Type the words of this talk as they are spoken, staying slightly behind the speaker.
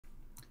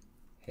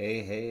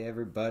Hey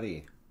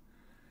everybody.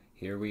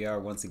 Here we are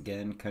once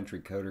again, Country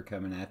Coder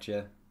coming at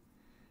you.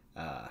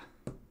 Uh,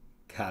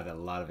 got a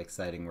lot of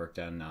exciting work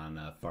done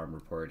on Farm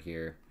Report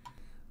here.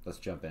 Let's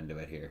jump into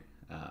it here.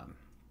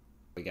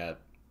 We got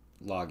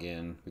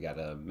login, we got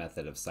a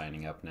method of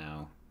signing up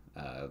now,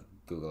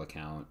 Google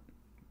account,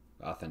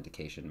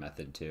 authentication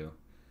method too.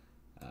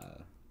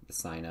 The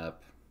sign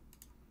up,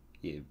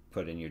 you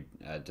put in your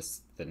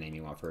the name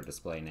you want for a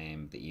display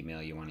name, the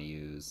email you want to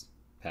use,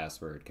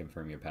 password,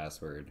 confirm your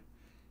password,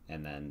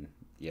 and then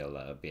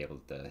you'll be able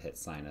to hit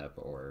sign up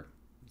or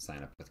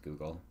sign up with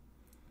Google.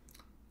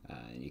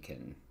 You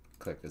can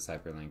click this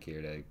hyperlink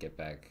here to get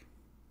back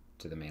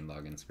to the main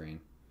login screen.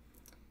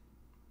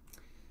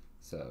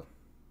 So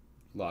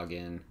log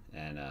in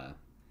and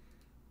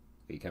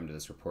we come to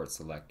this report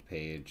select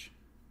page.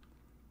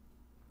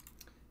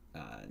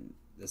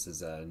 This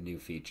is a new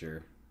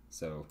feature,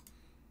 so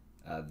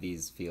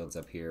these fields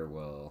up here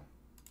will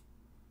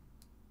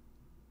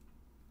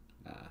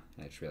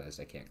I just realized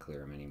I can't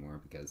clear them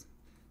anymore because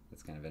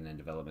it's kind of an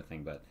in-development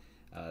thing, but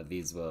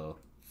these will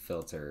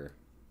filter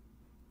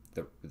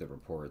the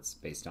reports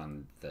based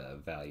on the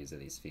values of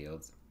these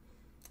fields.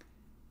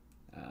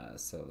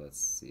 So let's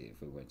see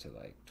if we went to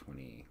like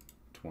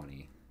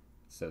 2020.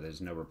 So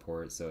there's no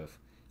report, so if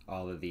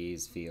all of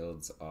these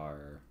fields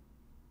are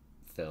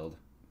filled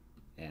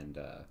and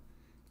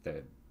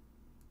the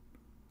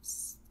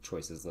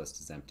choices list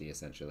is empty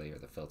essentially, or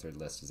the filtered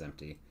list is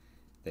empty,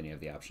 then you have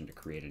the option to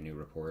create a new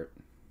report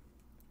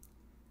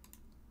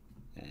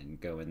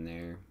and go in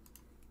there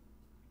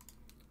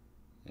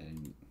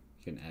and you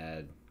can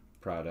add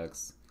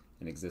products,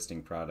 and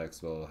existing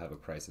products will have a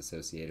price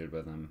associated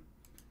with them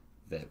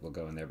that will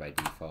go in there by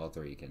default,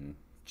 or you can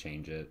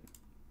change it.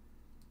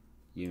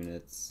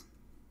 Units,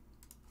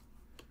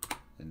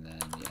 and then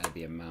you add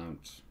the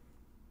amount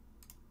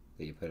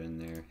that you put in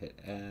there, hit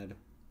add.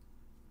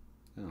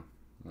 Oh,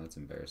 well, that's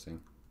embarrassing.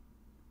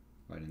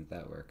 Why didn't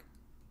that work?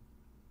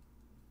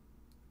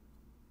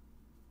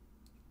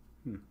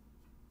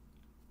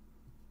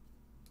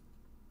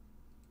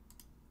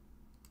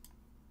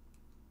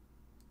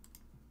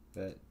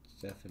 That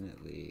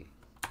definitely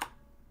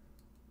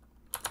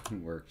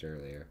worked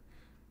earlier.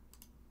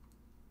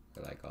 For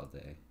like all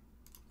day.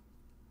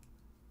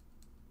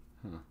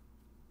 Huh.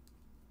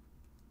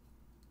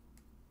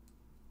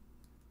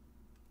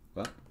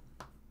 Well,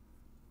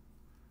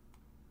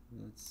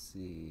 let's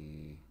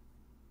see.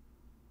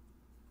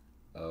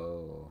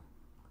 Oh,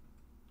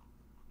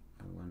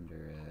 I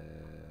wonder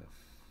if...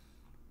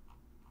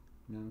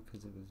 No,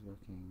 because it was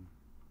working.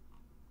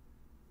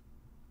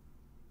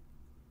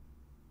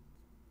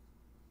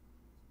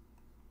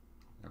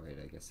 Oh wait,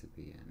 I guess it'd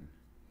be in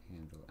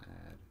handle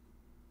add.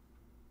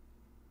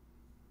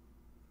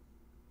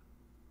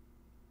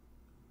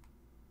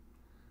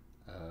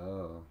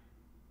 Oh.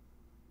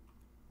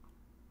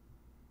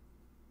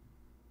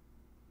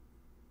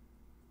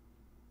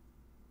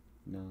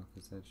 No,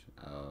 because that should...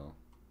 Oh.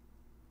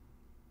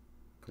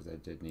 Because I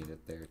did need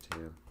it there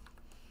too.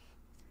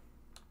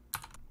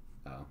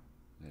 Oh,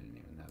 I didn't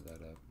even have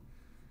that up.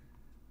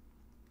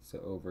 So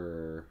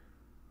over...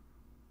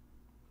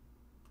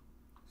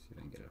 See if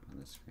I can get it up on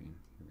the screen.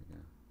 Here we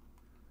go.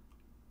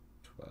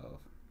 12.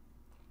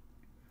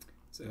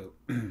 So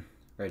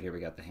right here we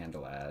got the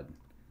handle add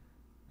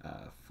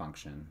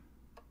function,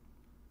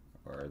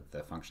 or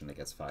the function that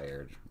gets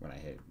fired when I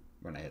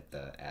hit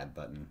the add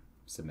button,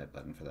 submit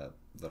button for that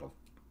little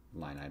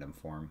line item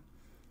form.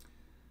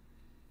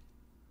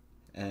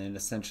 And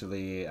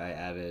essentially I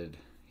added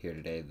here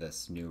today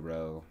this new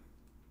row,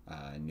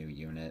 new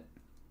unit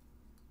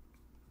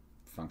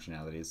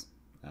functionalities,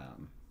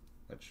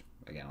 which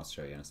again I'll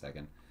show you in a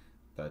second.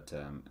 But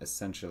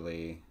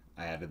essentially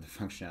I added the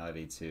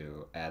functionality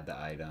to add the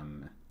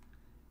item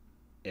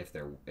if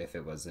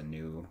it was a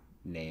new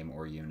name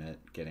or unit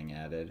getting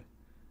added,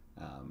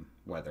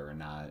 whether or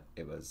not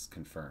it was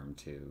confirmed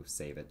to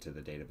save it to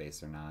the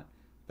database or not,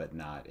 but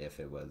not if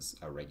it was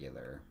a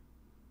regular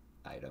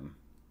item.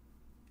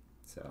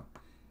 So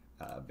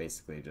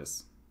basically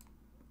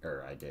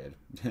I did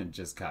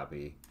just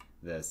copy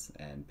this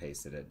and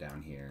pasted it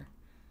down here,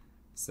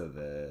 so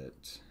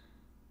that,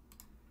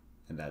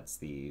 and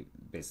that's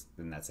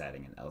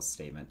adding an else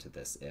statement to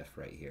this if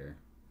right here.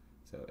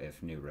 So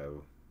if new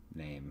row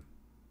name,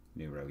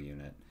 new row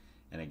unit.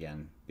 And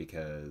again,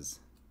 because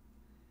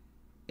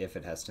if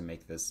it has to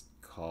make this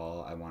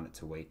call, I want it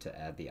to wait to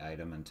add the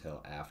item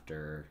until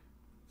after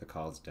the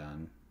call's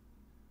done.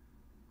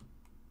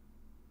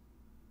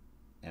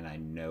 And I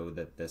know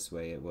that this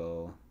way it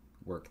will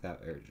work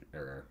that,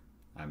 or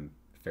I'm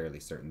fairly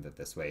certain that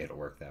this way it'll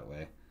work that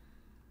way.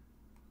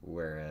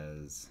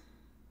 Whereas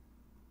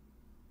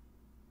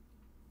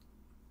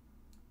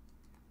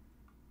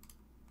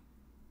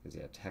because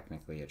yeah,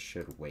 technically it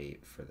should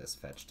wait for this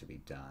fetch to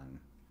be done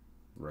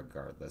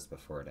regardless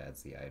before it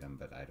adds the item,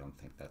 but I don't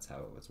think that's how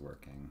it was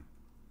working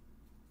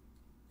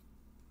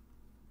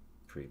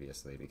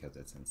previously because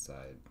it's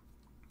inside,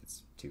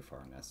 it's too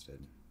far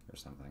nested or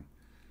something.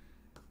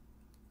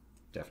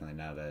 Definitely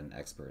not an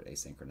expert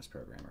asynchronous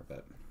programmer,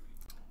 but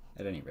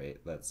At any rate,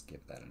 let's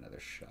give that another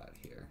shot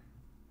here.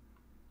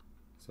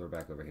 So we're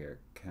back over here.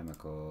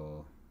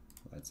 Chemical,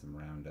 add some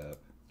Roundup,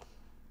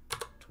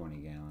 20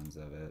 gallons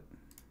of it.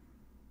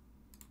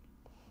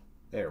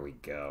 There we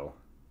go.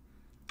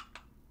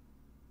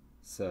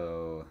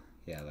 So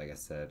yeah, like I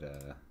said,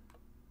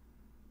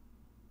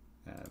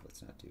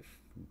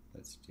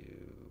 let's do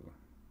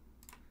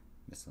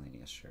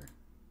miscellaneous, sure.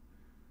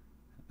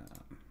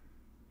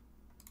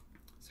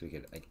 So we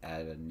could like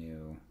add a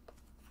new,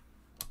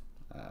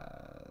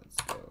 let's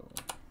go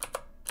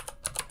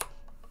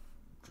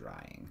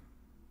drying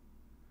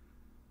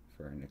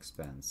for an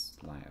expense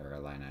line or a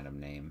line item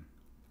name,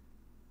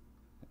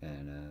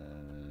 and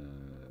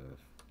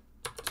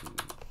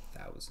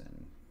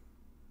 2,000.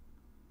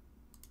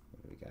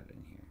 What do we got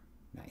in here?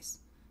 Nice.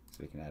 So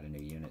we can add a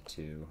new unit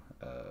 2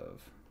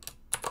 of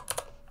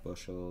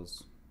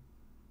bushels,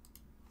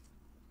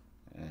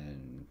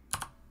 and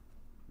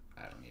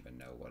I don't even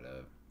know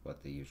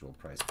what the usual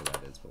price for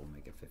that is, but we'll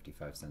make it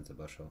 55 cents a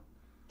bushel.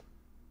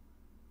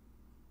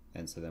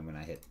 And so then when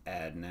I hit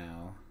add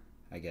now,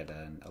 I get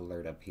an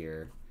alert up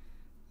here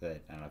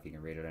that, I don't know if you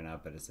can read it or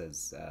not, but it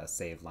says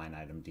save line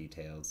item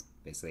details,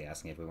 basically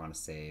asking if we want to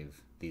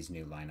save these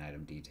new line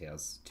item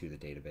details to the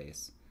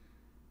database.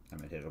 I'm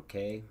going to hit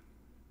OK,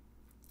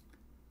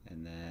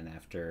 and then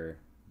after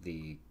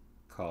the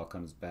call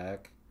comes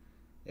back,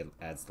 it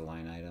adds the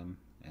line item,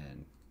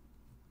 and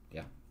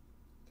yeah,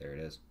 there it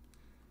is.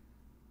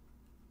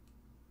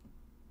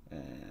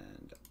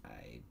 And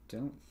I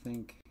don't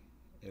think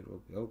it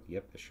will be, oh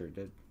yep, it sure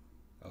did.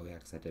 Oh yeah,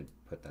 because I did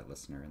put that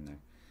listener in there.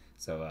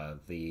 So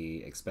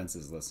the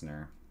expenses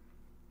listener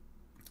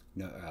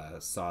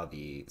saw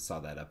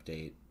that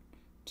update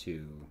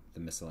to the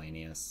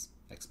miscellaneous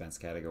expense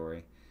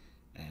category,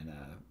 and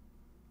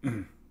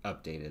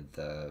updated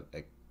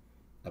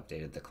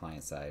the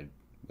client side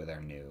with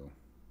our new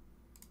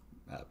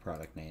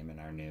product name and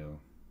our new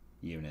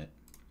unit.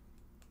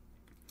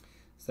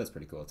 So that's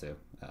pretty cool too.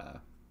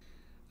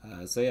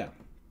 So yeah,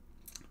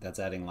 that's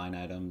adding line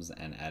items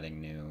and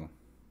adding new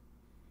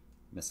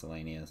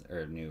miscellaneous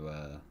or new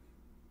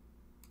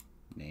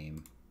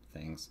name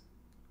things,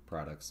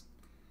 products.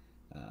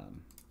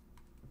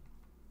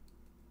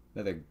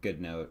 Another good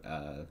note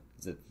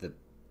is that the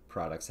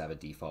products have a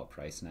default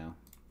price now.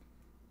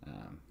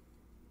 There's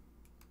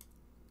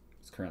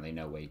currently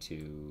no way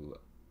to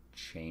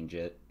change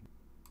it,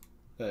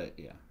 but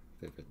yeah,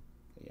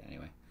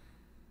 anyway.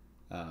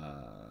 It's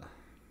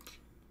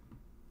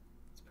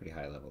a pretty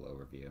high level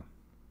overview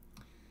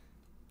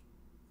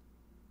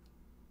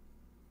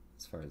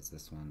as far as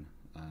this one.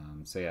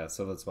 So yeah,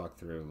 so let's walk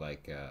through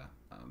like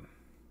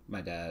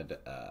my dad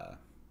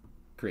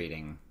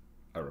creating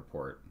a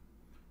report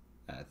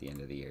at the end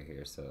of the year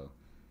here. So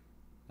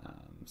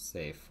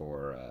say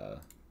for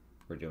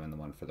we're doing the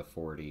one for the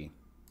 40.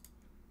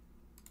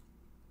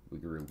 We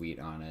grew wheat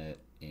on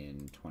it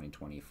in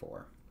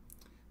 2024.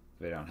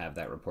 We don't have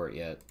that report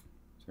yet,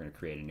 so we're going to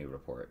create a new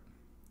report.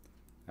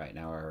 All right,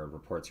 now our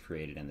report's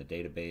created in the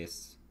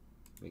database.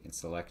 We can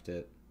select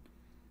it.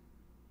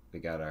 We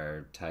got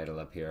our title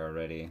up here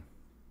already.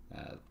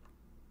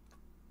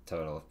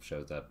 Total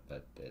shows up,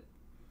 but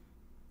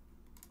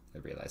I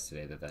realized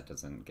today that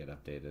doesn't get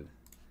updated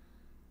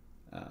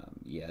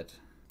yet.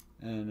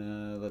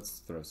 And let's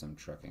throw some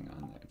trucking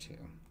on there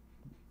too.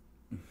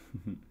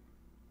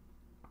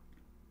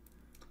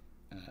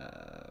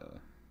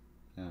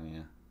 Oh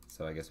yeah,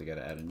 so I guess we got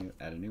to add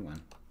a new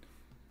one.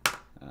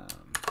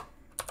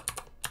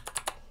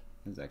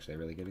 This is actually a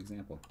really good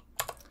example.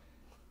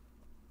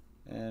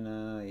 And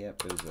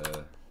yep, there's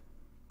a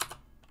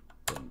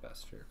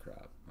buster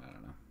crop. I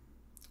don't know.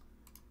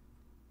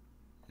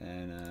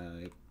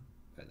 And yep,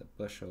 by the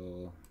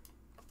bushel,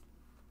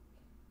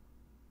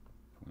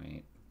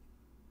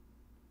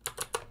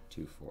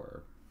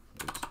 0.24.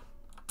 Oops,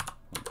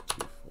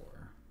 0.24.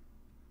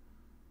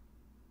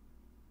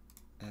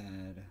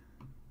 Add.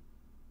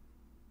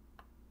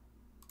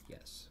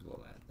 Yes,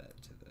 we'll add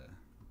that to the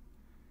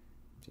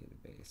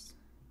database.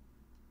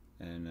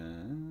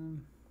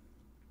 And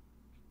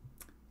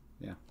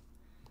yeah,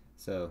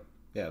 so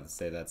yeah, let's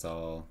say that's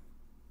all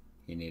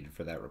he needed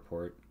for that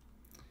report.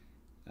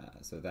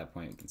 So at that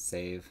point we can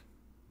save.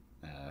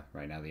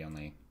 Right now the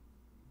only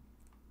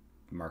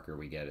marker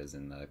we get is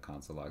in the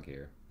console log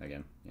here.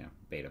 Again, you know,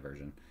 beta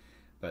version,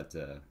 but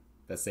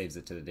that saves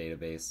it to the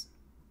database.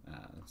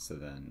 So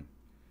then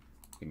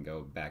we can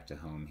go back to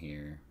home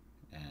here,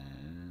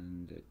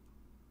 and it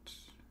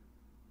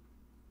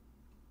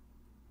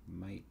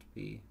might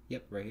be,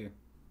 yep, right here.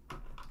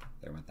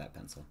 There went that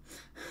pencil.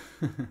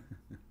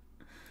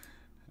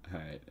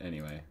 Alright,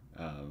 anyway,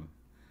 the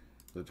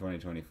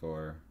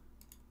 2024,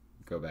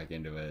 go back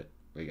into it.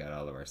 We got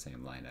all of our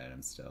same line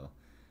items still.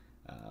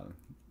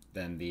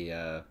 Then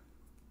the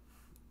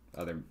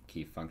other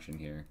key function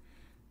here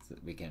is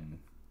that we can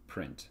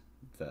print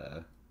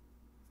the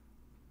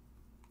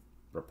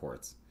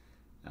reports.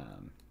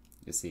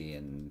 You see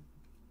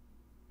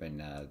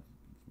when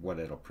what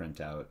it'll print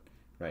out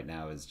right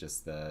now is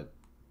just the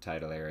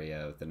title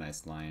area with the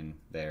nice line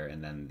there,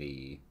 and then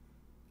the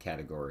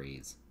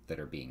categories that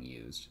are being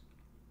used.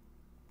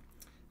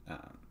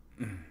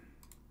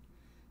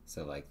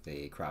 So like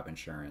the crop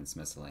insurance,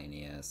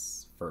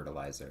 miscellaneous,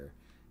 fertilizer,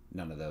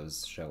 none of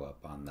those show up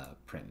on the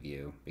print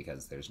view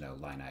because there's no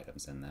line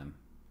items in them.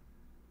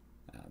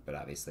 But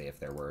obviously if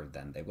there were,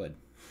 then they would.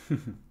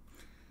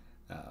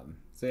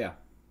 So yeah,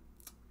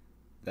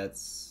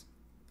 that's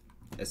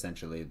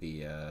essentially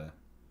the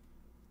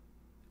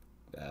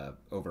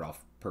overall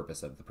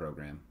purpose of the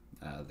program,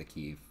 the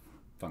key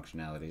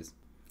functionalities.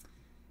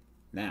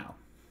 Now,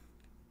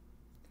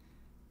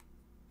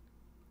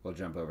 we'll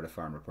jump over to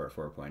Farm Report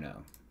 4.0.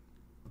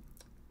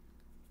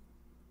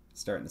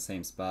 Start in the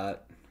same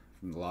spot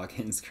from the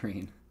login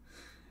screen.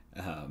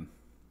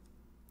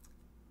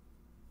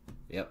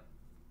 Yep,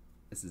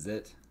 this is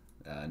it.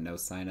 No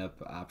sign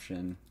up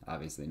option,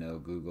 obviously no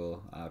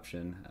Google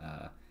option.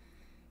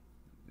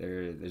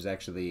 There's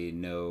actually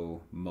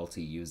no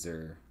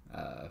multi-user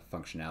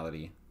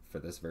functionality for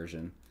this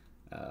version.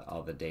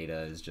 All the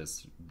data is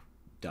just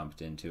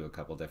dumped into a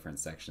couple different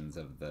sections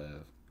of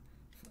the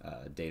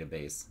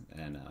database,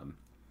 and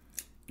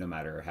no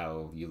matter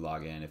how you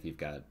log in,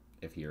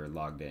 if you're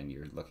logged in,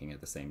 you're looking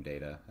at the same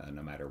data,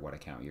 no matter what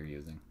account you're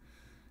using.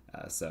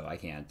 So I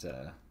can't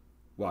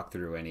walk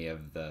through any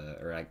of the,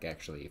 or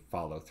actually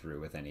follow through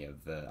with any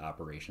of the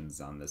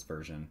operations on this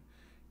version,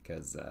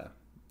 because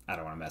I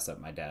don't want to mess up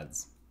my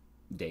dad's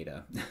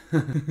data.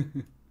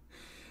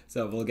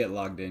 So we'll get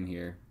logged in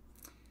here,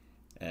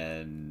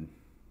 and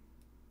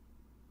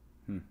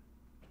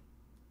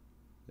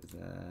is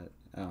that,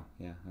 oh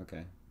yeah,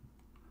 okay.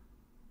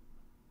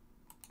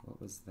 What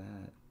was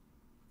that?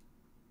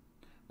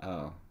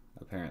 Oh,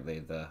 apparently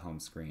the home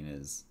screen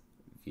is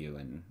view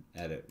and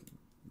edit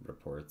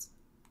reports.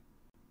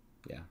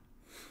 Yeah.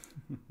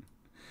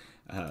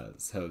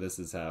 So this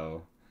is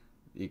how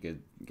you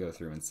could go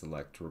through and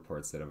select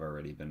reports that have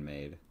already been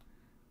made,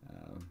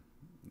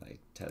 like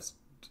test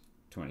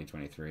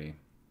 2023,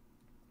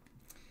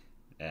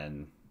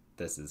 and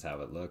this is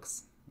how it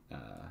looks.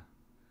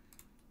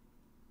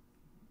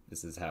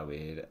 This is how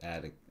we'd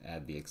add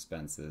the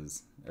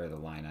expenses, or the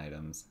line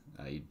items.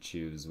 You'd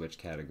choose which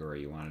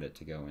category you wanted it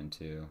to go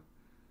into,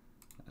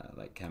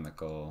 like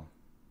chemical.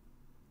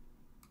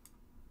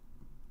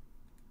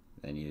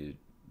 Then you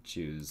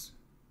choose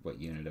what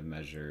unit of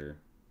measure,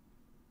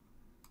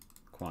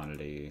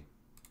 quantity,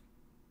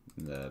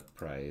 the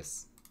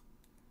price,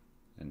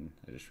 and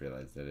I just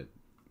realized that it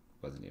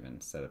wasn't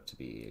even set up to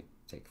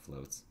take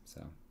floats,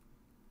 so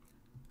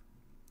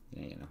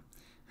yeah, you know.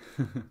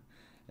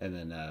 And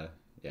then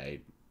yeah, I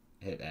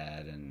hit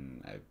add,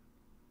 and I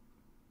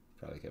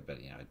probably could,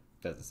 but you know, it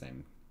does the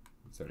same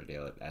sort of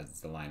deal. It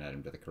adds the line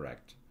item to the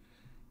correct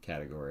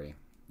category.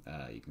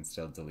 You can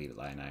still delete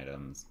line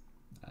items.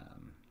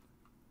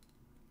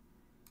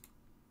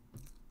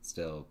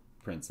 Still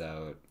prints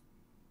out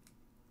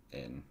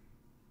in,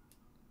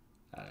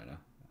 I don't know,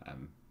 I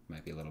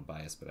might be a little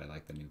biased, but I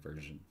like the new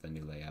version, the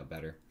new layout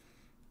better.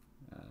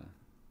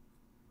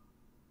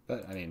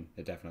 But I mean,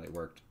 it definitely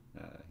worked.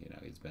 You know,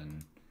 he's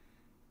been,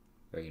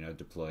 or, you know,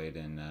 deployed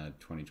in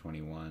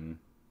 2021,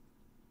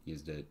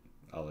 used it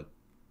all of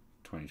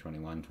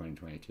 2021,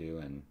 2022,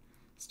 and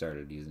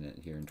started using it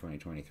here in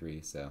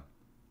 2023. So,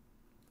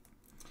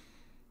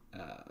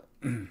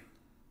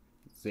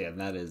 so yeah, and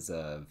that is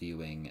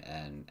viewing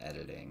and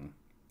editing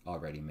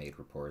already made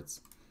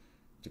reports.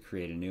 To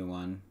create a new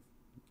one,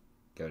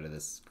 go to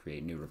this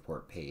create new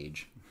report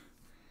page,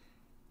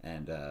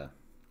 and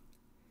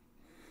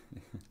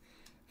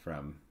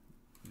from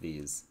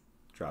these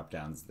drop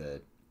downs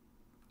that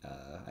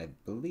I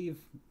believe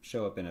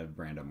show up in a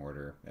random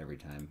order every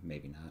time,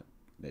 maybe not.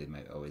 They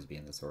might always be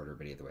in this order,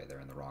 but either way they're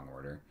in the wrong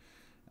order.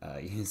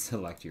 You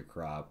select your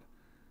crop,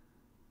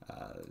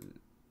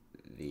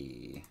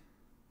 the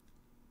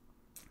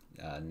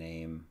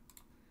name,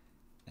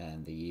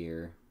 and the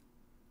year,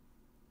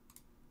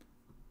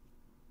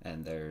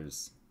 and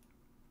there's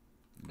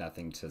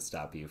nothing to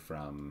stop you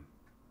from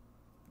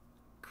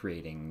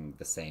creating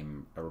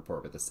a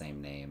report with the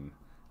same name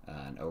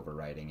and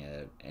overwriting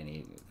it,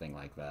 anything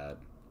like that.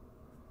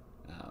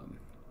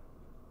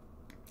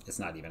 It's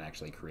not even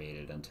actually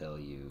created until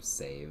you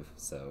save.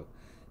 So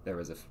there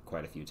was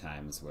quite a few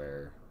times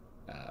where,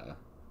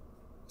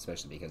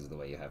 especially because of the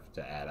way you have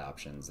to add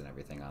options and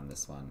everything on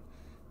this one,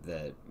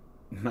 that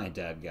my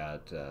dad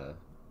got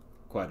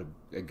quite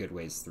a good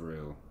ways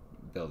through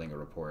building a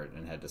report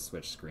and had to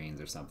switch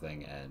screens or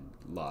something and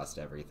lost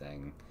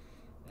everything.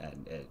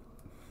 And it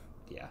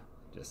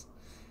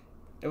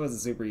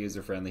wasn't super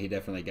user friendly. He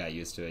definitely got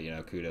used to it. You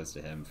know, kudos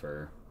to him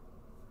for,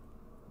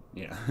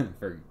 you know,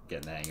 for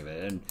getting the hang of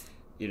it. And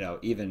you know,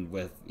 even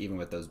with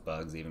those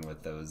bugs, even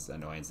with those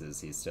annoyances,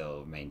 he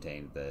still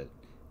maintained that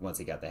once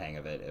he got the hang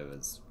of it, it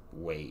was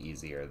way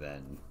easier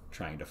than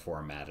trying to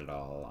format it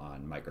all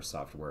on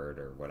Microsoft Word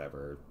or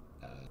whatever.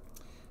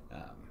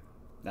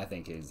 I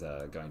think he's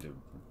going to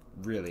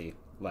really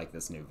like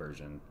this new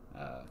version.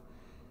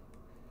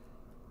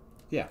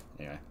 Yeah,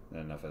 anyway,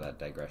 enough of that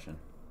digression.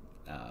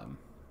 So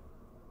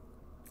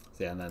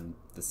yeah, and then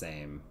the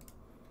same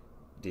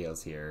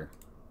deals here.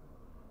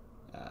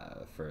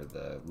 for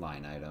the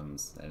line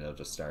items, and it'll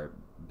just start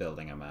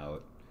building them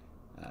out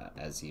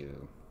as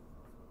you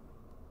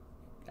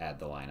add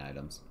the line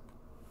items.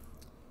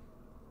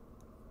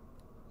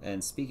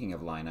 And speaking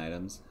of line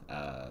items,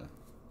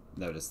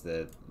 notice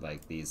that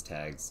like these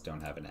tags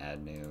don't have an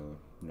add new,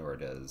 nor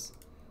does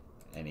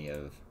any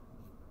of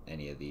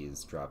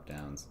these drop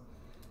downs.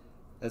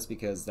 That's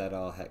because that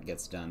all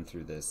gets done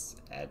through this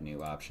add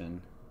new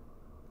option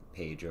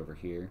page over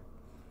here.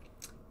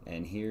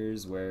 And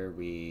here's where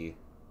we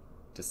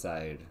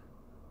decide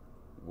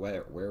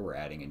where we're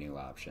adding a new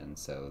option.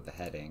 So the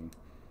heading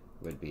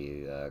would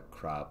be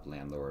crop,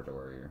 landlord,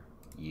 or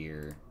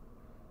year.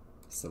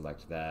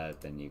 Select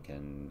that, then you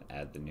can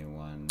add the new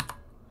one,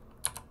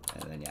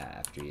 and then yeah,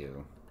 after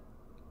you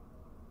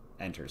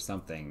enter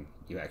something,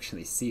 you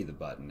actually see the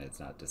button. It's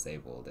not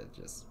disabled, it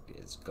just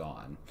is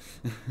gone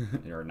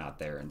or not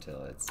there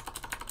until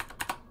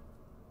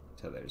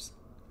there's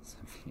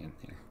something in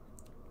there.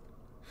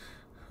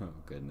 Oh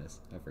goodness,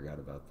 I forgot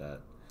about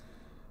that.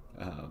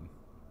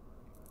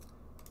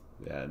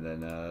 Yeah, and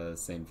then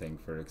same thing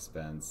for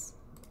expense,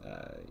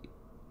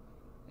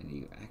 and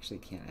you actually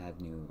can't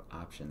add new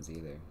options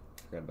either.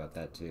 Forgot about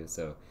that too.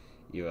 So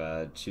you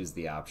choose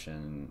the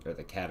option or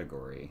the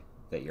category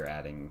that you're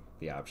adding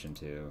the option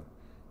to,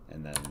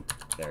 and then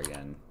there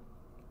again,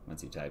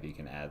 once you type, you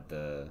can add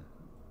the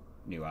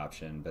new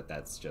option, but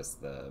that's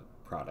just the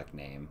product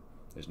name.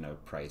 There's no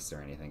price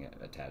or anything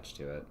attached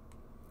to it.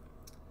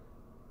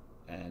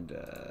 And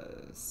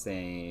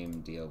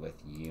same deal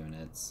with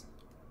units.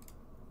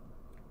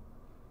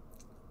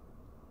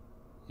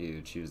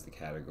 You choose the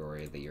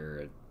category that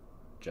you're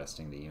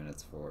adjusting the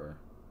units for.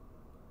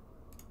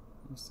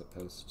 I'm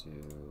supposed to...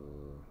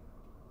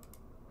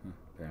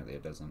 apparently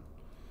it doesn't.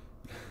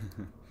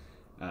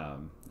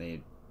 Then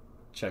you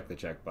check the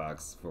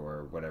checkbox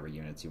for whatever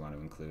units you want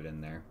to include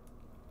in there.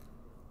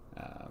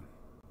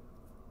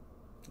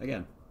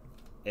 Again,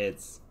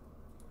 it's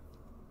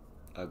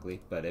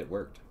ugly, but it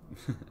worked.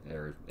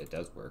 Or it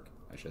does work,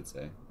 I should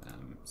say.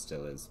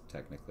 Still is,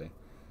 technically.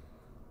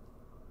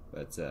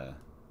 But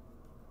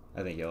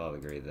I think you'll all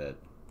agree that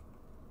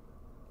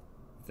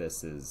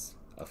this is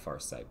a far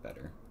sight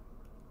better.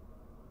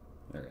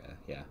 Or,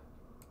 yeah,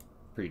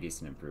 pretty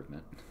decent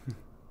improvement.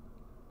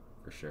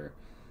 For sure.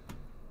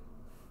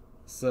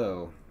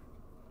 So,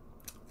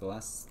 the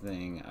last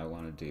thing I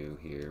want to do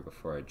here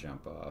before I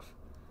jump off,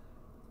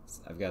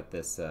 I've got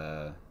this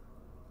add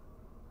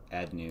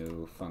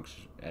new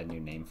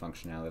name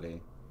functionality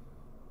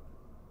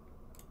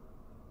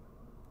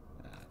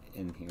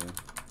in here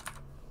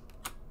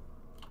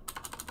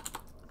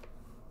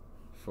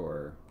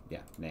for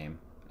name.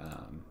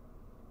 I'm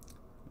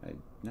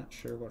not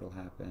sure what'll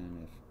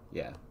happen if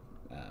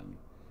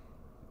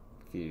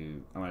if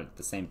you I want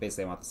the same.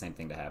 Basically, I want the same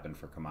thing to happen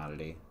for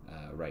commodity.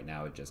 Right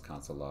now, it just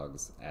console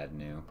logs add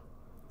new.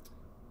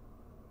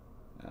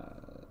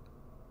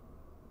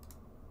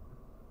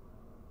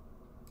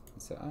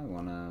 So I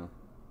want to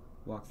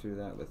walk through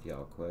that with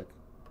y'all quick.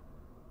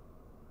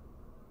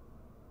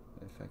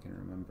 If I can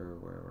remember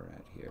where we're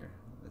at here.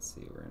 Let's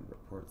see, we're in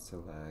report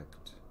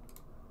select.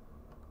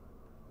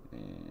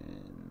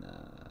 In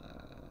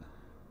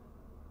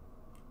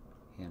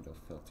handle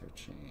filter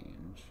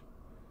change.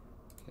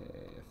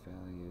 Okay, if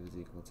value is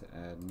equal to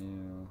add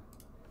new.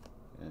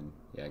 And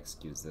yeah,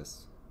 excuse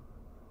this.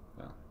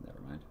 Well,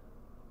 never mind.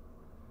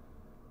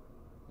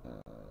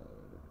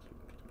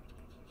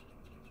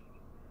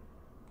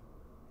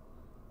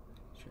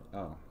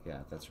 Oh,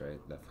 yeah, that's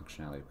right. That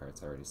functionality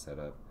part's already set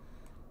up.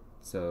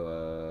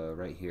 So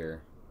right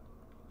here,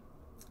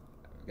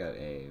 I've got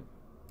a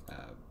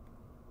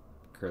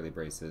curly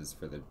braces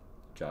for the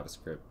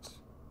JavaScript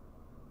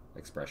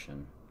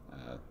expression.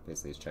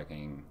 Basically, it's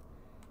checking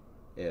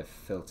if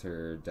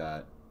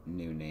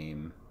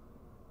filter.newName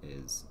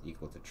is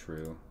equal to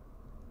true.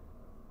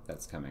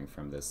 That's coming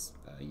from this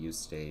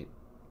useState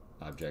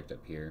object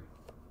up here.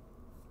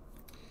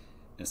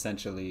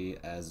 Essentially,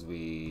 as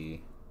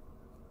we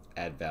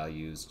add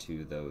values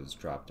to those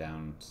drop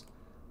downs,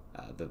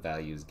 the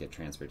values get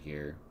transferred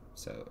here,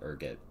 so or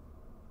get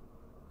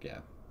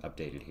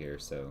updated here.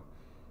 So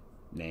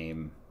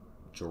name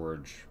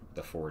George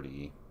the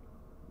 40,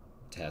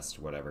 test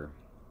whatever,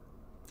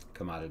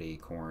 commodity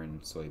corn,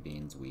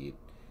 soybeans, wheat,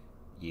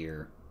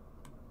 year,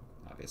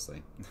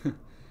 obviously.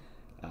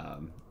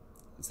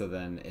 So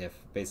then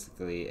if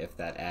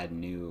that add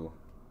new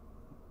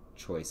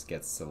choice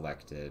gets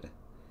selected,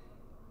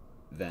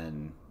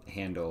 then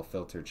handle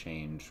filter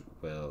change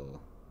will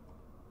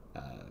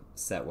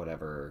set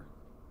whatever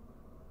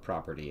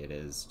property it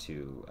is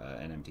to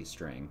an empty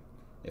string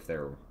if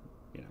there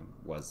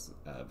was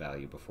a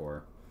value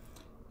before,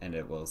 and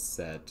it will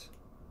set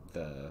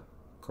the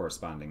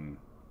corresponding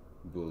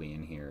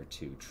boolean here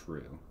to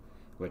true,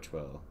 which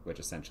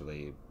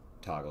essentially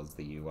toggles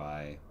the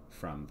UI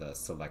from the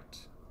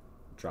select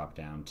drop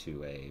down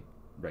to a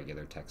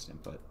regular text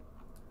input.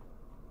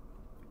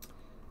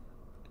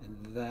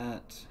 And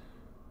that,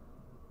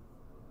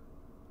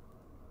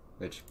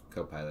 which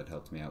Copilot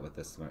helped me out with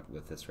this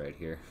right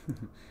here.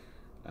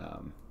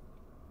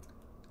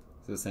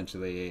 So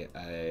essentially,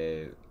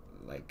 I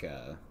like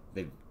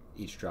they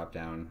each drop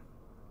down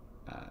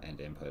and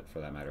input for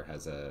that matter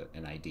has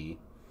an ID.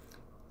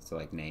 So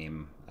like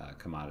name,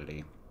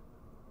 commodity.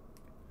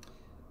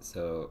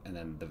 So and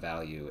then the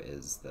value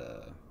is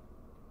the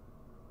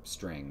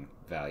string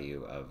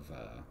value of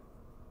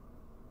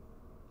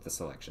the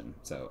selection.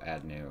 So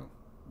add new,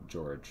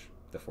 George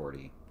the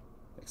 40,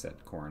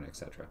 except corn,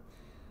 etc.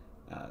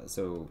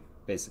 So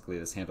basically,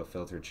 this handle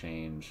filter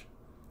change,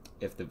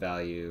 if the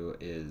value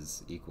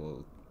is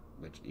equal,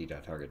 which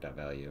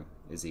e.target.value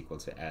is equal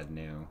to add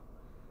new,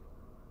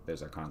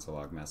 there's our console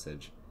log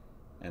message,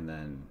 and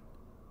then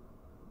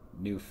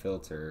new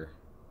filter,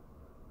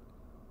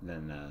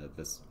 then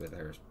this with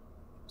our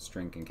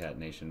string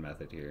concatenation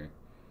method here,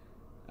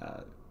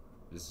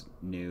 is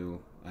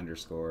new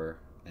underscore,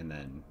 and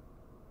then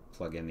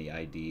plug in the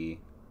ID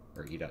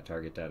or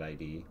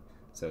e.target.id,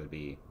 so it would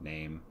be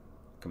name,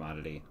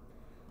 commodity,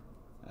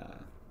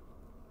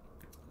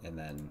 and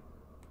then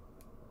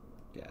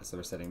so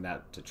we're setting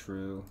that to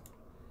true,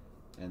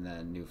 and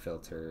then new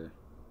filter,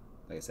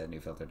 like I said,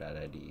 new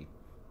filter.id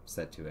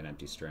set to an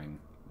empty string,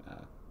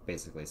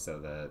 basically so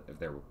that if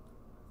there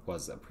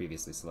was a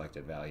previously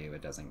selected value,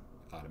 it doesn't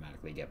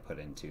automatically get put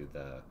into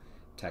the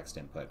text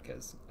input,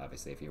 because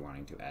obviously if you're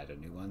wanting to add a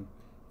new one,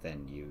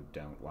 then you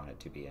don't want it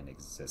to be an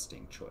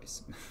existing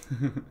choice.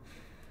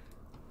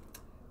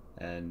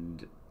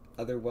 And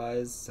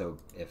otherwise, so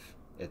if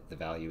the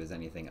value is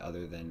anything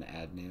other than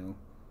add new,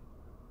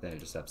 then it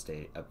just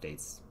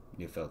updates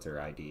new filter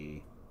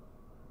ID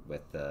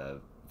with the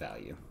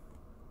value,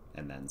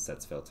 and then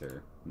sets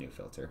filter new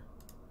filter.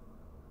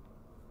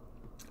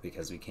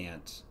 Because we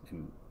can't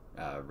in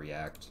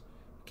React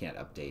can't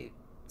update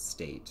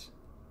state,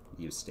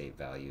 use state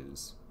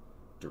values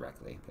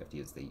directly. We have to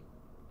use the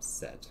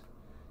set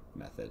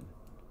method.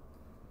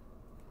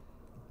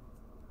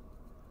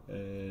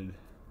 And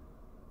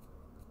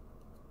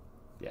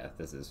yeah,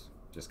 this is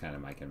just kind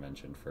of my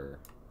convention for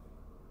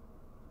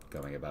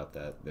going about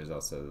that. There's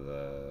also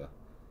the,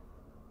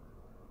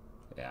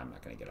 I'm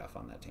not going to get off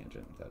on that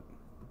tangent,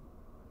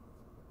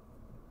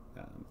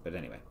 but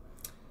anyway,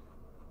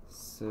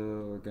 so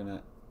we're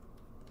gonna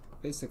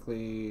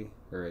basically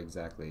or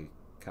exactly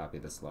copy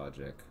this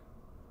logic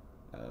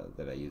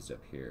that I used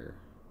up here.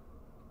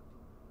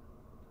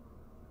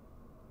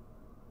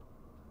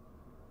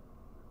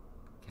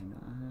 Can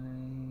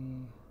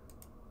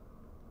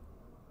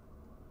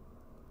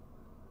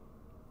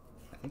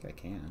I think I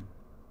can.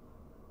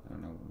 I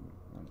don't know.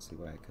 I want to see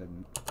why I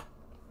couldn't.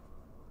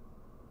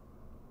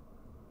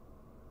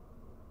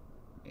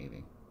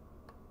 Maybe.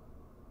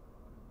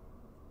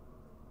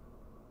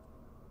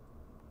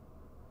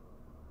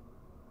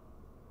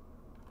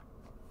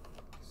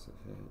 So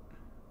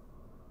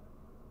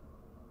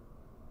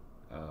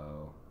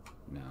oh,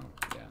 no.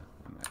 Yeah,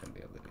 I'm not going to be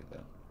able to do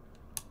that.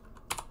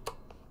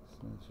 So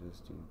let's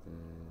just do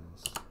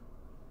this.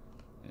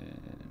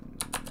 And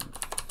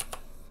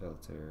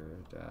filter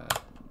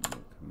dot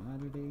new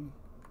commodity.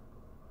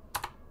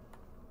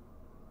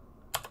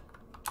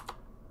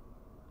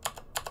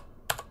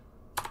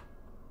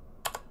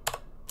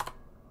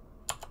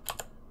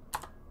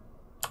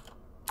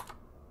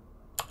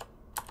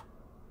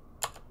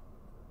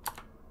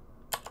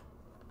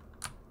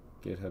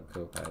 GitHub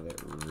Copilot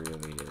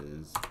really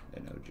is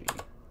an OG.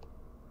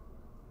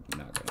 I'm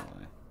not gonna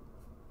lie.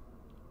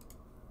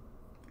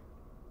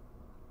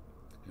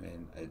 I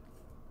mean,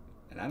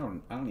 I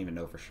don't even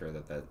know for sure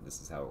that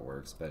this is how it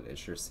works, but it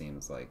sure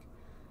seems like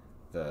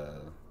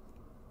the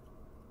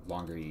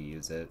longer you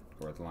use it,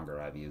 or the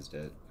longer I've used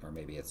it, or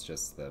maybe it's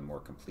just the more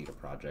complete a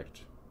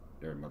project,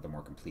 or the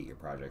more complete your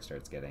project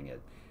starts getting,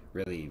 it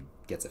really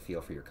gets a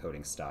feel for your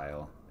coding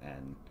style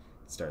and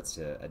starts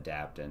to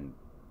adapt and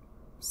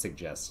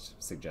suggest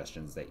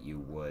suggestions that you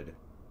would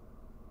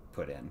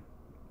put in.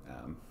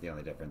 The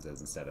only difference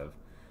is instead of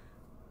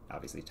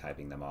obviously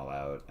typing them all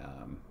out,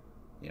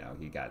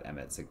 you got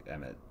Emmet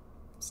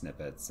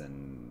snippets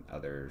and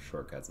other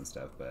shortcuts and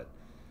stuff, but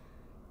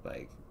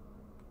like,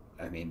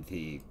 I mean,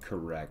 the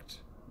correct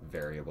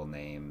variable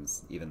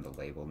names, even the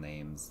label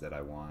names that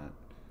I want,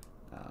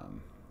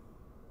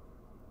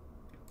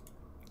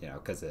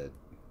 because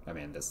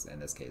in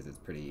this case it's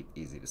pretty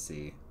easy to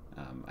see.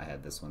 I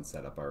had this one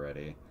set up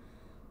already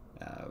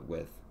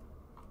with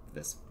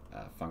this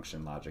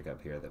function logic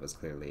up here that was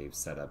clearly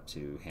set up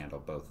to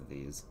handle both of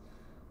these,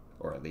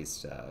 or at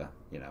least an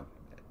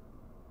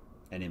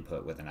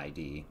input with an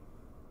ID.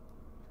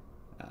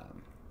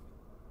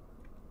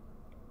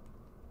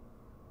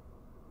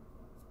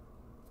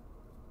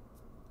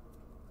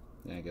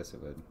 Yeah, I guess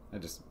it would. I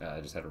just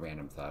had a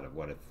random thought of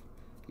what if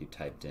you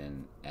typed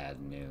in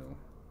add new.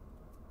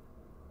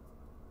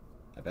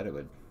 I bet it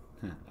would.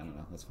 I don't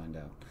know. Let's find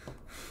out.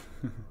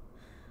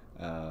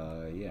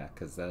 Yeah,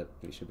 because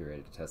we should be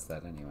ready to test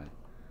that anyway.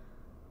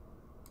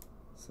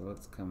 So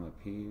let's come up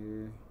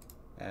here,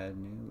 add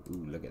new.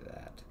 Ooh, look at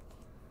that.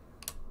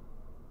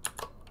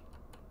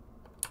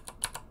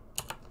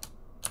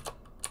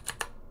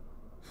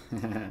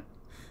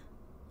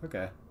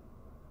 Okay,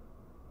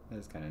 that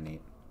is kind of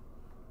neat.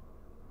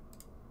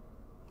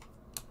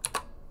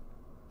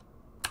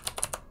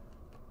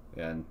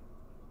 and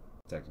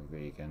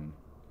technically you can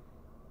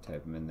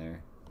type them in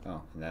there.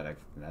 Oh, and that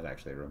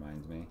actually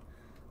reminds me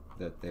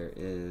that there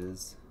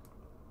is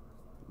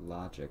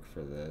logic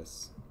for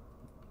this,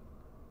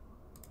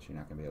 which you're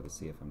not going to be able to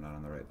see if I'm not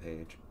on the right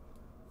page.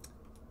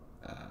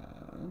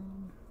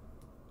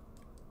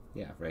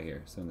 Yeah, right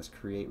here. So in this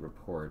create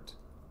report,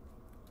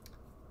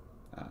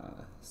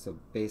 so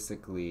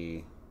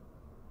basically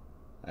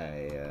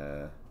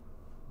well,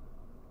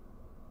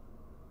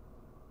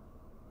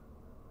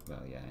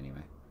 yeah,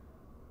 anyway.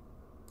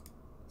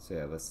 So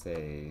yeah, let's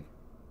say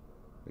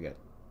we got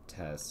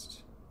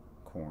test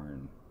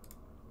corn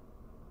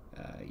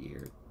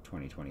year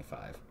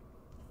 2025.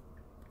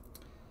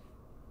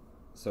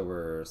 So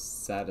we're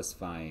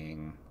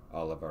satisfying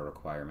all of our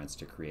requirements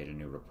to create a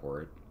new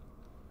report,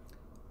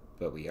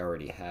 but we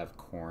already have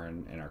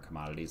corn in our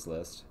commodities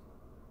list.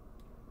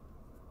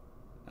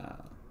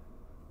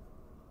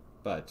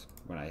 But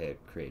when I hit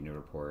create new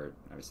report,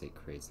 obviously it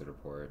creates the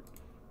report.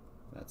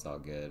 That's all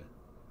good.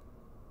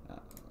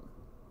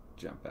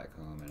 Jump back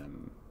home,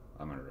 and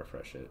I'm going to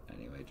refresh it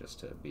anyway just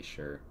to be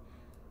sure.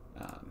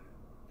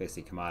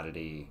 Basically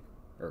commodity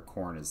or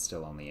corn is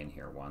still only in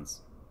here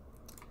once.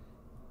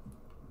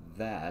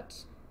 That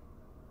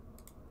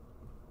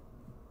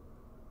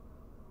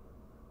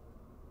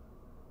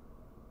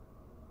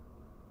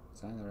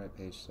is on the right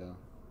page still.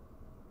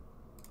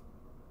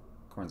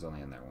 Corn's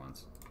only in there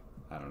once.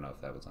 I don't know if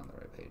that was on the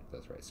right page,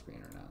 that's right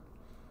screen or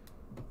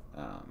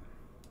not.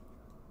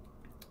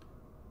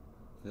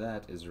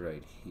 That is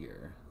right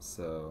here.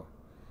 So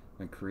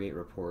when create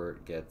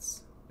report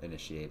gets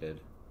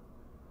initiated,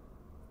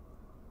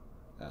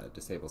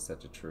 disable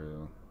set to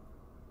true,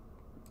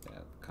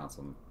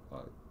 console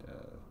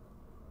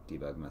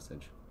debug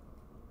message,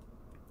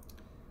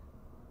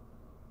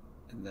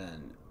 and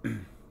then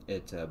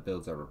it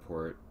builds a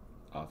report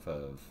off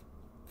of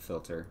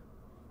filter.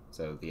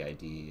 So the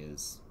ID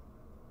is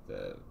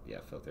the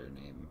filter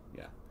name,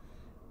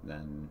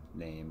 then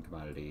name,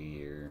 commodity,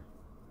 year,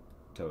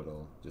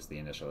 total, just the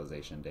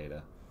initialization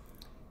data.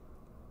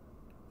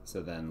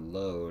 So then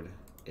load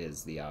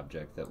is the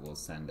object that we'll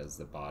send as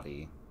the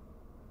body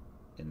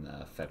in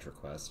the fetch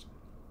request.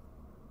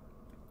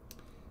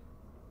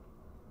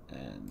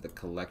 And the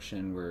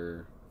collection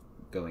we're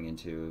going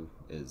into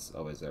is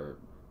always our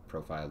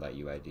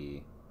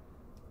profile.uid.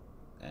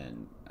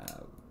 And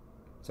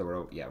so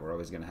we're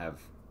always going to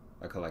have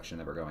a collection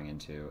that we're going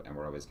into, and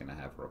we're always going to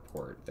have a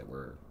report that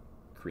we're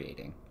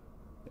creating,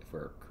 if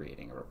we're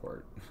creating a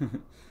report.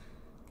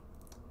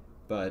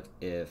 But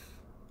if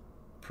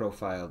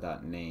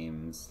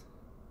profile.names,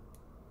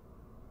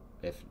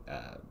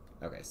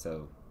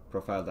 so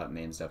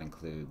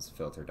profile.names.includes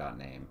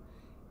filter.name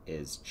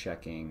is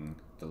checking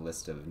the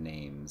list of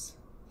names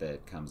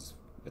that comes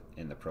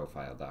in the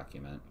profile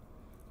document.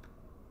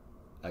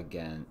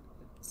 Again,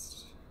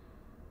 it's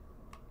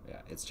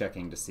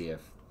checking to see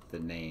if the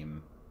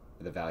name,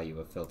 the value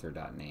of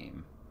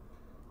filter.name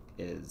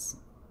is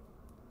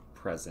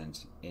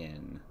present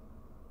in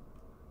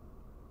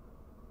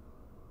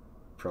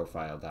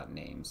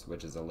profile.names,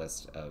 which is a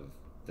list of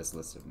this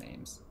list of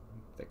names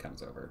that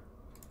comes over,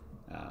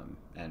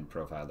 and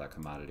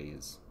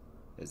profile.commodities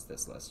is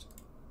this list.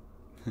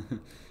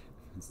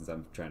 Since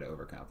I'm trying to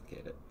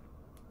overcomplicate it.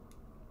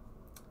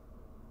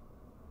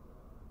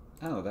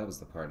 Oh, that was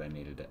the part I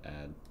needed to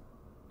add.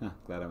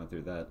 Glad I went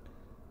through that.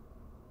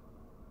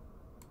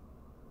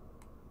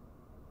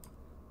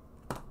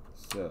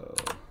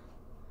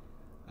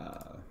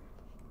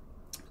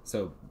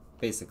 So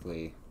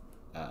basically,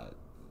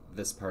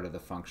 this part of the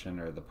function,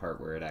 or the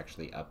part where it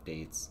actually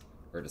updates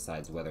or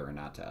decides whether or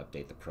not to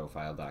update the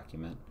profile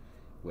document,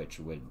 which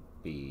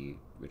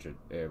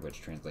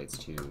translates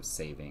to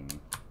saving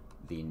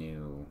the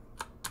new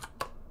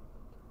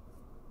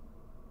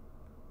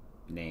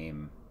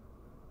name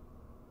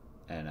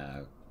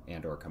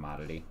and or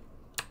commodity.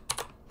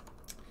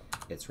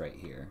 It's right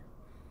here.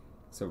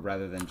 So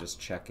rather than just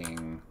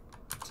checking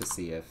to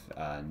see if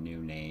a new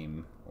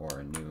name or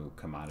a new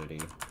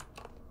commodity,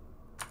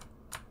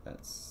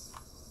 this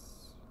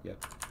is what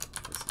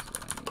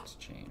I need to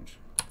change.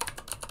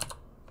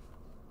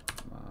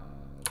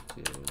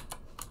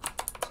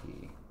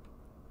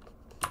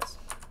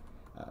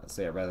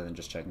 So rather than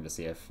just checking to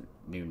see if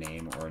new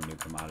name or a new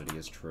commodity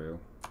is true,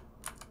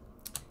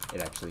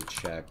 it actually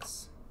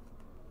checks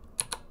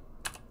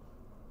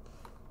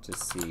to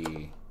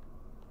see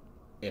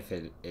if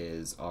it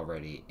is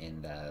already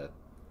in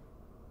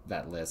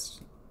that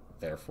list,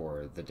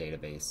 therefore the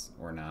database,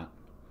 or not.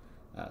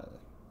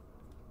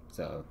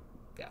 So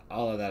yeah,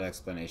 all of that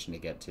explanation to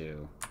get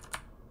to,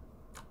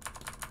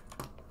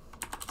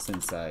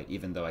 since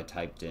even though I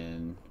typed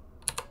in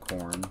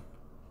corn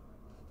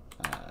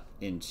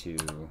into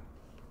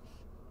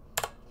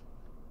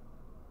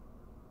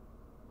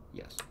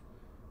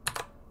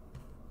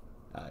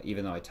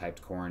even though I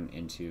typed corn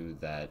into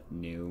that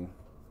new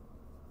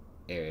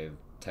area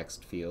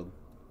text field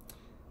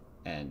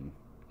and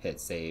hit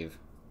save,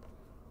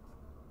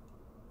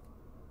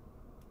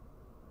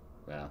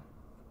 well,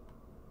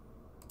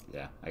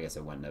 yeah, I guess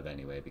it wouldn't have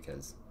anyway,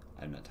 because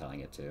I'm not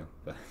telling it to,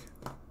 but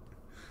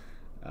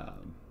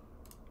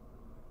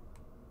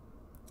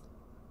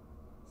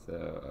so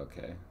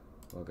okay,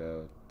 we'll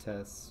go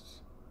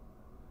test,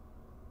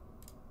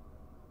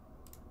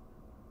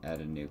 add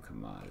a new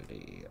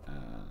commodity,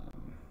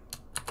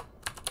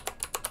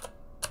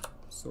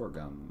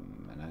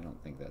 sorghum, and I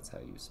don't think that's how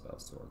you spell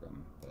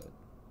sorghum, but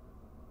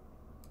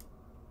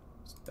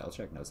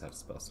Spellcheck knows how to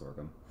spell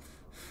sorghum.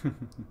 Do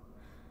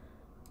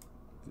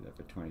that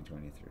for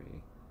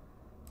 2023.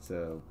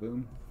 So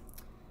boom.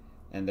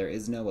 And there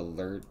is no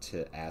alert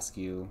to ask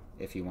you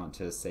if you want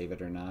to save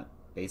it or not,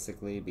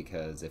 basically,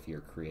 because if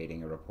you're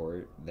creating a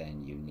report,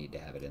 then you need to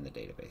have it in the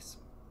database.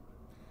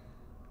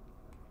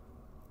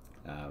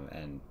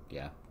 And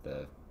yeah,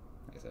 like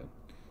I said,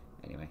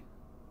 anyway.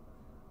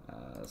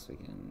 So we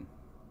can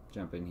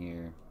jump in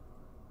here,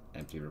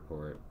 empty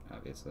report,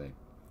 obviously.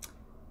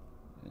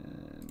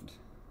 And,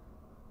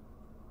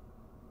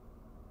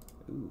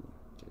 ooh,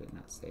 did it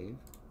not save?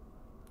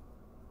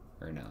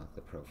 Or no,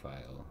 the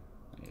profile.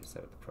 I need to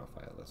set up the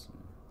profile listener.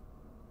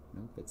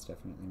 Nope, it's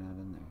definitely not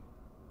in there.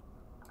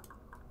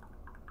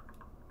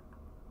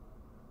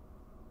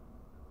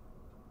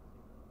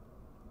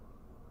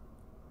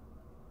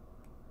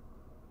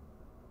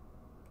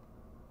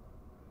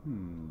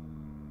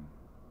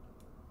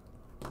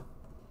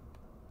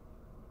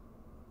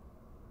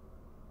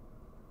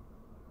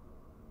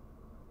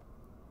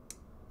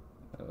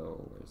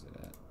 Oh, where's it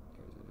at?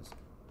 Here it is.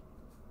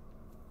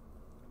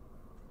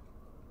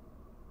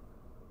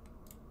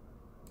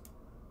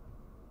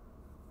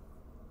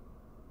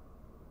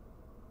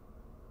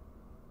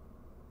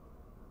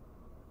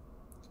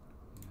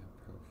 Yeah,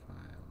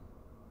 profile.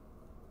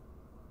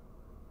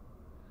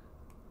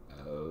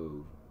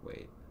 Oh,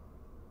 wait.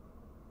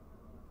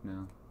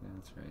 No,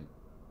 that's right.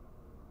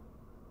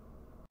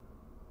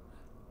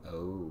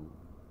 Oh.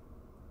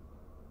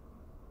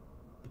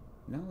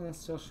 No, that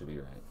still should be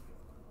right.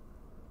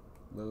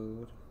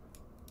 Load.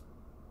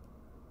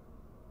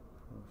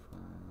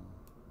 Profile.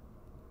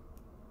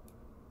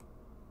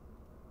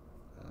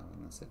 Oh,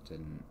 unless it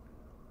didn't.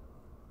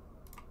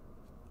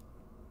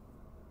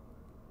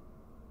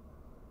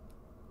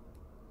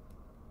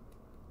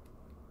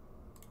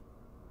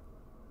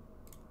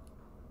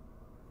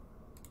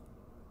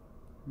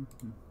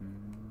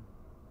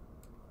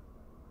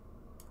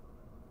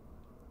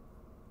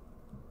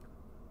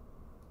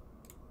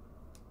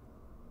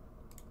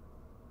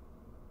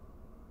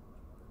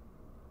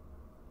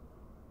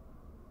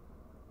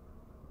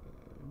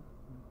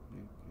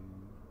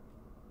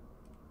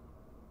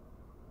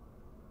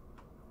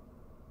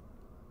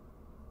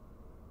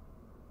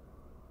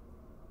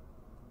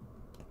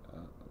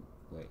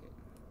 Wait.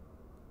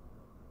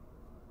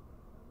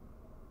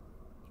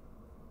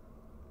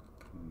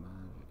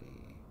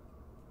 Commodity.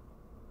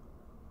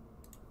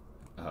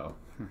 Oh,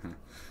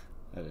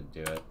 that didn't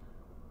do it.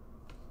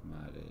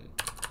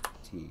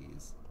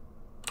 Commodities.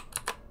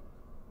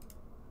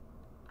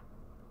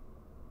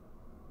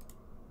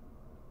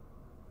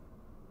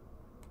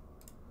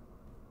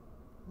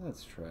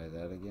 Let's try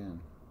that again.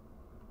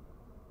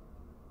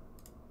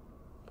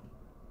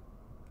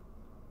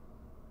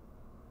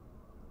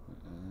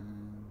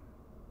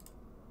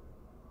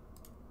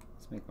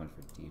 Let's make one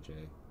for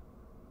DJ.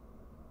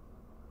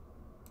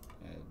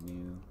 Add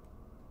new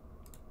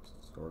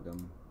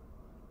sorghum.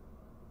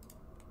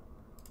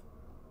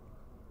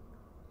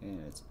 And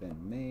it's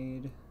been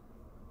made.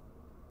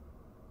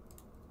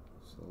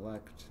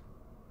 Select.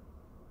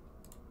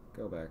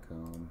 Go back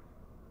home.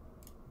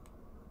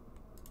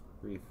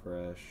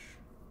 Refresh.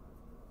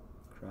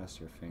 Cross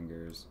your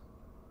fingers.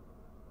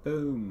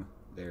 Boom!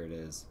 There it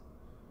is.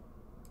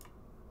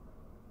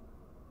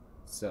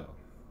 So,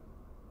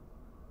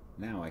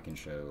 now I can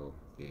show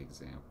the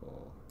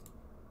example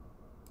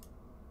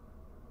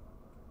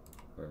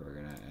where we're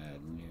going to add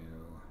new,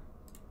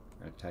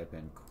 we're going to type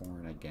in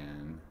corn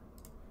again,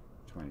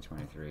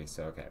 2023.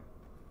 So, okay.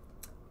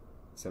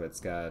 So it's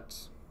got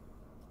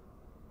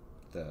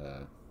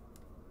the,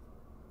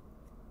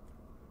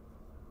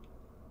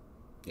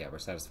 yeah, we're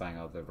satisfying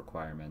all the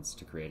requirements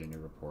to create a new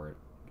report.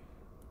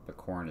 But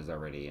corn is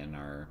already in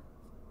our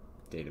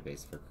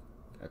database for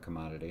a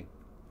commodity.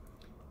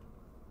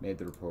 Made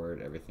the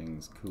report,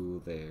 everything's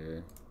cool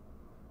there.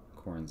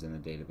 Corn's in the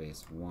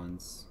database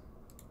once.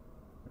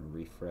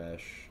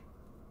 Refresh.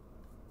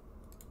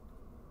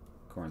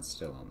 Corn's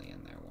still only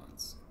in there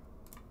once.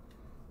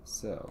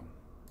 So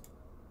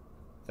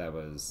that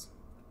was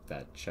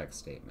that check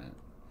statement.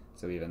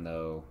 So even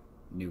though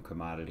new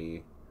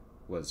commodity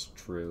was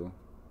true,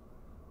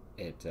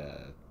 it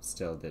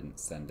still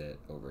didn't send it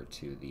over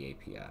to the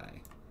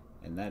API.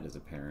 And that is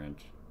apparent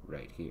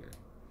right here.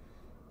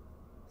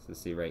 So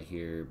see right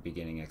here,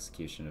 beginning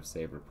execution of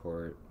save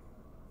report.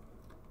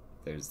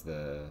 There's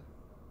the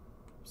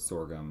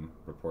sorghum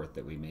report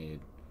that we made,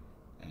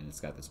 and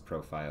it's got this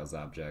profiles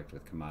object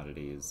with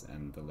commodities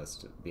and the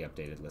list, the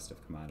updated list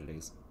of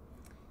commodities.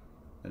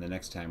 And the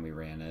next time we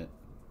ran it,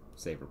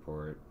 save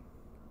report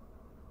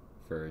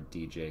for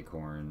DJ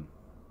corn,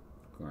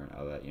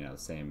 all that, you know,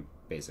 same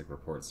basic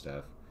report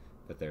stuff.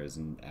 but there is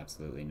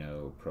absolutely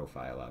no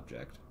profile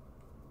object.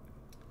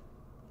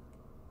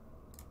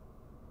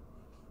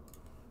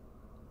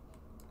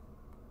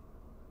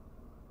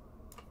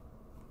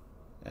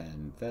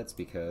 And that's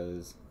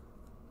because,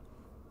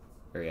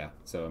 or yeah,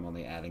 so I'm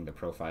only adding the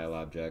profile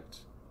object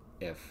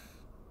if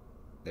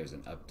there's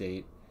an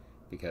update,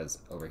 because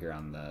over here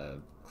on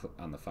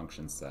the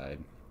function side,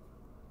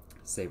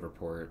 save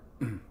report,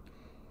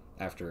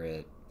 after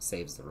it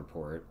saves the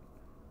report,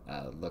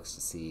 looks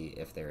to see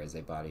if there is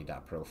a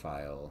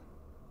body.profile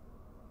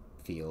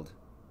field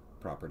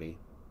property.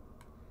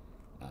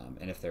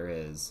 And if there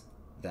is,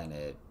 then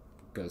it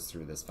goes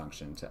through this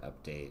function to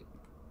update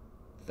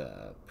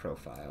the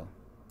profile.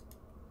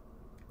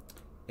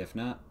 If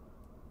not,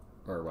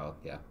 or well,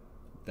 yeah,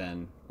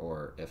 then,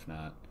 or if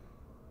not,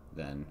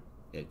 then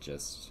it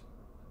just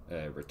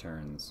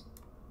returns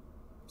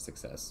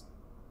success.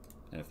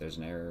 And if there's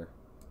an error,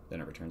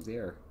 then it returns the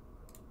error.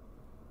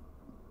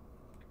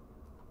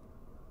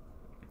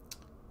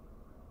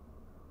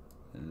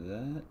 And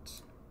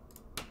that,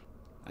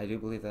 I do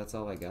believe that's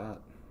all I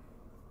got.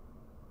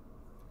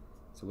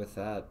 So with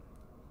that,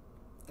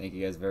 thank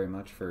you guys very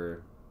much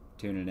for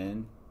tuning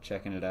in,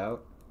 checking it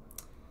out.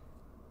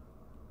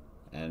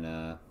 And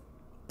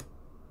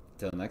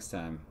until next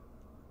time,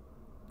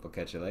 we'll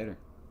catch you later.